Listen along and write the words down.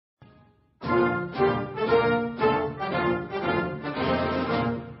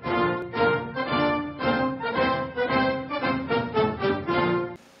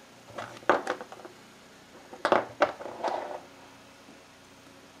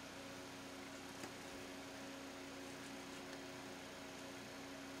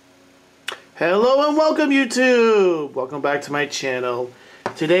Hello and welcome YouTube! Welcome back to my channel.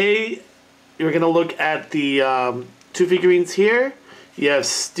 Today we're going to look at the two figurines here. You have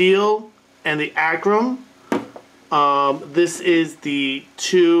Steel and the A.C.R.M. This is the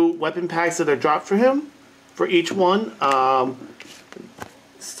two weapon packs that are dropped for him, for each one.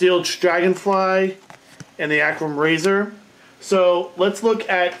 Steel Dragonfly and the A.C.R.M. Razor. So let's look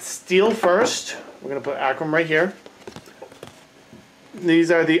at Steel first. We're going to put A.C.R.M. right here.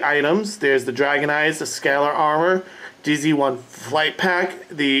 These are the items. There's the Dragon Eyes, the Scalar Armor, DZ1 Flight Pack,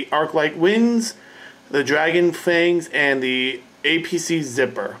 the Arc-Light Wings, the Dragon Fangs, and the APC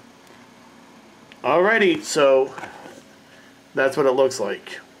Zipper. Alrighty, so that's what it looks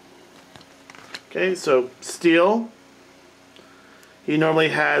like. Okay, so Steel, he normally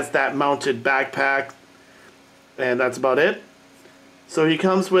has that mounted backpack, and that's about it. So he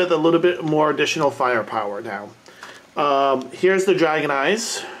comes with a little bit more additional firepower now. Here's the Dragon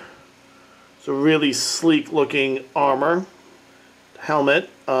Eyes. It's a really sleek looking armor helmet.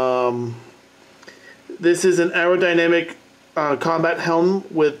 This is an aerodynamic combat helm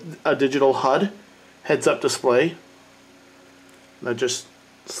with a digital HUD, heads up display. That just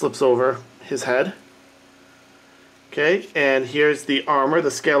slips over his head. Okay, and here's the armor, the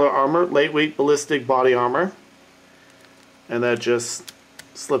Scalar Armor, lightweight ballistic body armor. And that just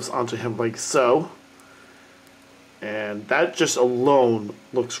slips onto him like so. And that just alone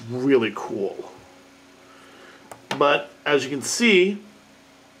looks really cool. But as you can see,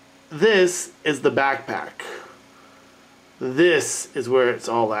 this is the backpack. This is where it's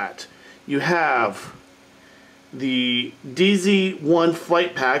all at. You have the DZ1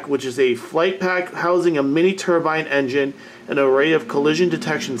 Flight Pack, which is a flight pack housing a mini turbine engine and an array of collision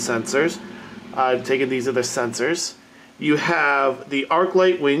detection sensors. I've taken these are the sensors. You have the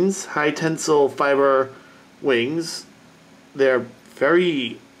Arc-Light Wings, high tensile fiber wings. They're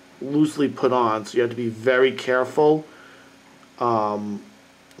very loosely put on, so you have to be very careful.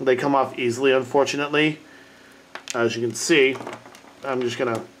 They come off easily, unfortunately. As you can see, I'm just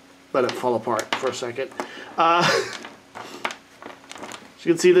gonna let it fall apart for a second. As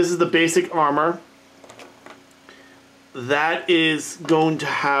you can see, this is the basic armor. That is going to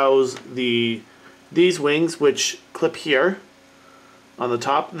house these wings, which clip here on the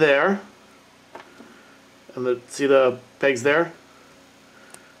top there. And see the pegs there?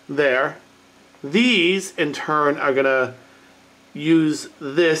 There. These, in turn, are going to use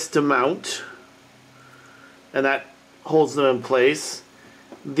this to mount. And that holds them in place.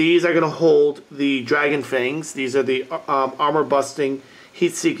 These are going to hold the Dragon Fangs. These are the armor-busting,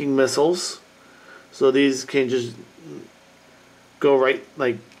 heat-seeking missiles. So these can just go right,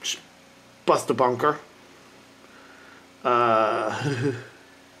 like, bust a bunker. Or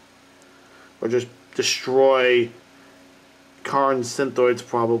just destroy Karn synthoids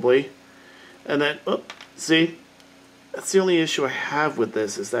probably. And then, oh, see, that's the only issue I have with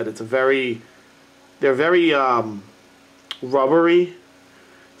this, is that they're very rubbery,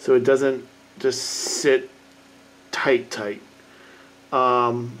 so it doesn't just sit tight.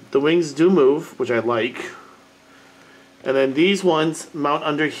 The wings do move, which I like. And then these ones mount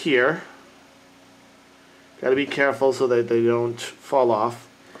under here. Gotta be careful so that they don't fall off.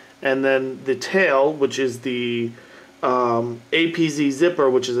 And then the tail, which is the APZ Zipper,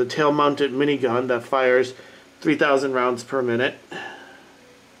 which is a tail-mounted minigun that fires 3,000 rounds per minute.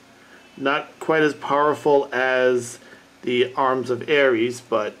 Not quite as powerful as the arms of Ares,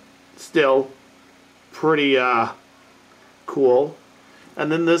 but still pretty cool.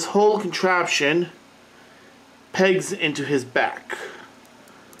 And then this whole contraption pegs into his back.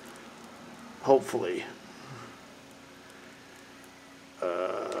 Hopefully.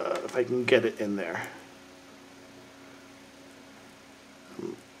 If I can get it in there.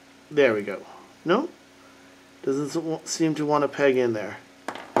 There we go. No? Doesn't seem to want to peg in there.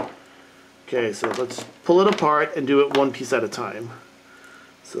 Okay, so let's pull it apart and do it one piece at a time.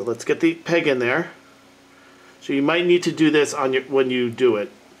 So let's get the peg in there. So you might need to do this on when you do it.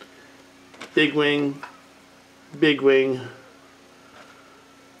 Big wing, big wing,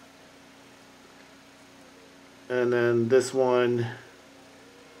 and then this one.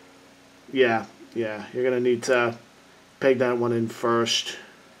 Yeah, you're gonna need to peg that one in first.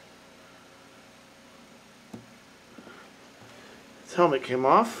 His helmet came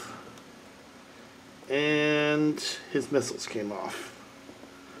off, and his missiles came off.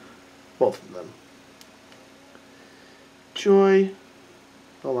 Both of them. Joy.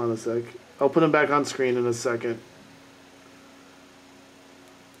 Hold on a sec. I'll put him back on screen in a second.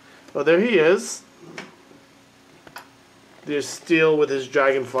 Oh, there he is. There's Steel with his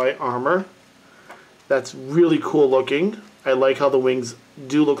Dragonfly armor. That's really cool looking. I like how the wings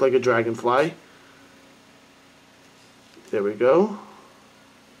do look like a dragonfly. There we go.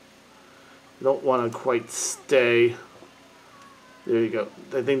 I don't want to quite stay. There you go.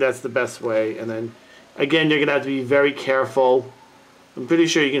 I think that's the best way. And then, again, you're going to have to be very careful. I'm pretty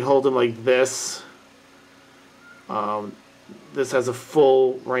sure you can hold them like this. This has a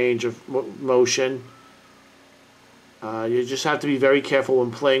full range of motion. You just have to be very careful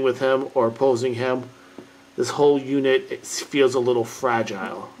when playing with him or opposing him. This whole unit feels a little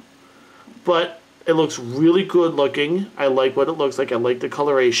fragile. But it looks really good looking. I like what it looks like. I like the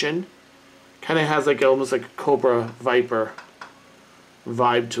coloration. Kind of has like almost like a Cobra Viper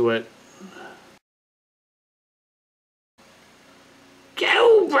vibe to it.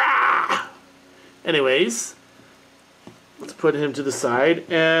 Cobra! Anyways, let's put him to the side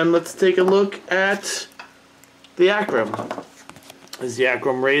and let's take a look at the A.C.R.M. This is the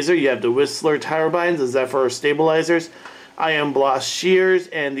A.C.R.M Razor. You have the Whistler Turbines, the Zephyr Stabilizers, Ion Blast Shears,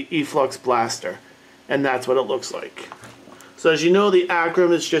 and the Efflux Blaster. And that's what it looks like. So as you know, the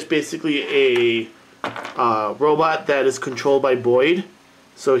A.C.R.M is just basically a robot that is controlled by Boyd.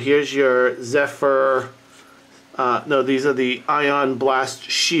 So here's your Zephyr, no, these are the Ion Blast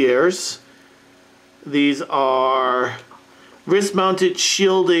Shears. These are wrist-mounted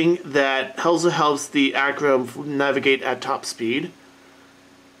shielding that also helps the A.C.R.M navigate at top speed.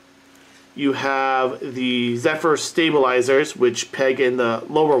 You have the Zephyr Stabilizers, which peg in the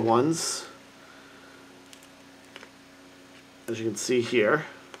lower ones, as you can see here.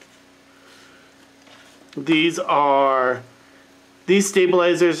 These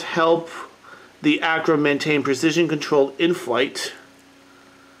stabilizers help the A.C.R.M maintain precision control in flight.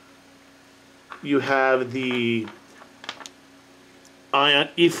 You have the Ion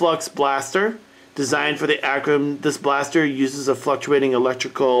Efflux Blaster, designed for the A.C.R.M. This blaster uses a fluctuating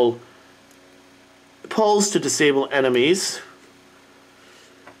electrical pulse to disable enemies.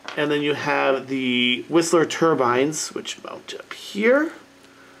 And then you have the Whistler Turbines, which mount up here.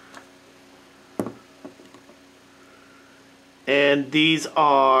 And these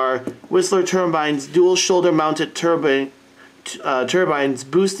are Whistler Turbines, dual shoulder mounted turbines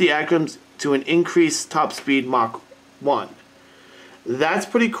boost the A.C.R.M to an increased top speed Mach 1. That's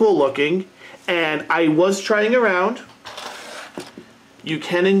pretty cool looking, and I was trying around. You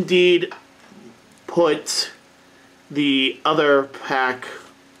can indeed put the other pack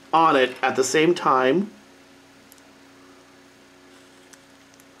on it at the same time.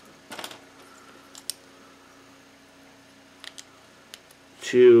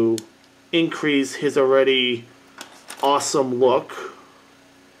 To increase his already awesome look.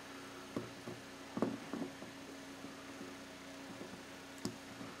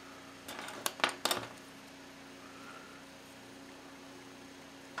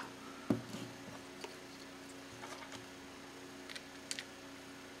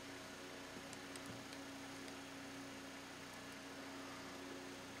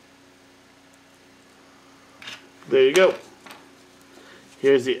 There you go.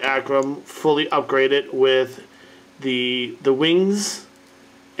 Here's the A.C.R.M fully upgraded with the wings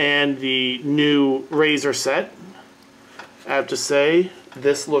and the new Razor set. I have to say,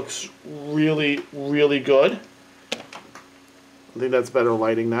 this looks really, really good. I think that's better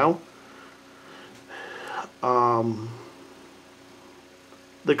lighting now.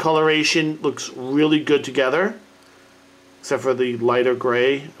 The coloration looks really good together, except for the lighter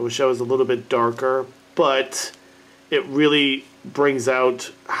gray. I wish I was a little bit darker, but it really brings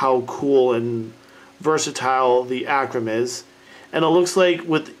out how cool and versatile the A.C.R.M is. And it looks like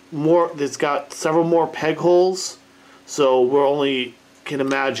with more, it's got several more peg holes, so we're only can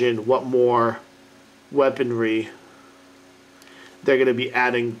imagine what more weaponry they're going to be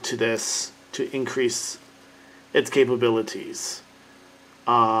adding to this to increase its capabilities.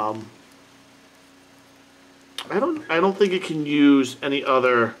 I don't think it can use any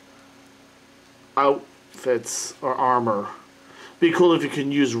other outfits or armor. Be cool if you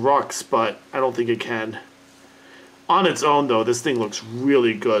can use rucks, but I don't think it can. On its own, though, this thing looks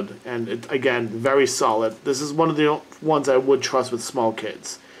really good, and it, again, very solid. This is one of the ones I would trust with small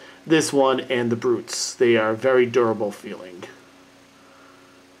kids. This one and the Brutes. They are very durable feeling.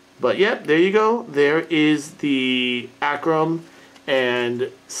 But yep, there you go. There is the A.C.R.M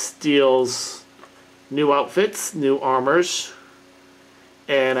and Steel's new outfits, new armors.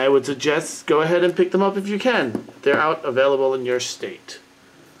 And I would suggest go ahead and pick them up if you can. They're out, available in your state.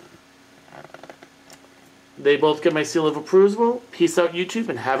 They both get my seal of approval. Peace out, YouTube,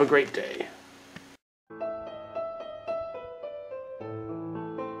 and have a great day.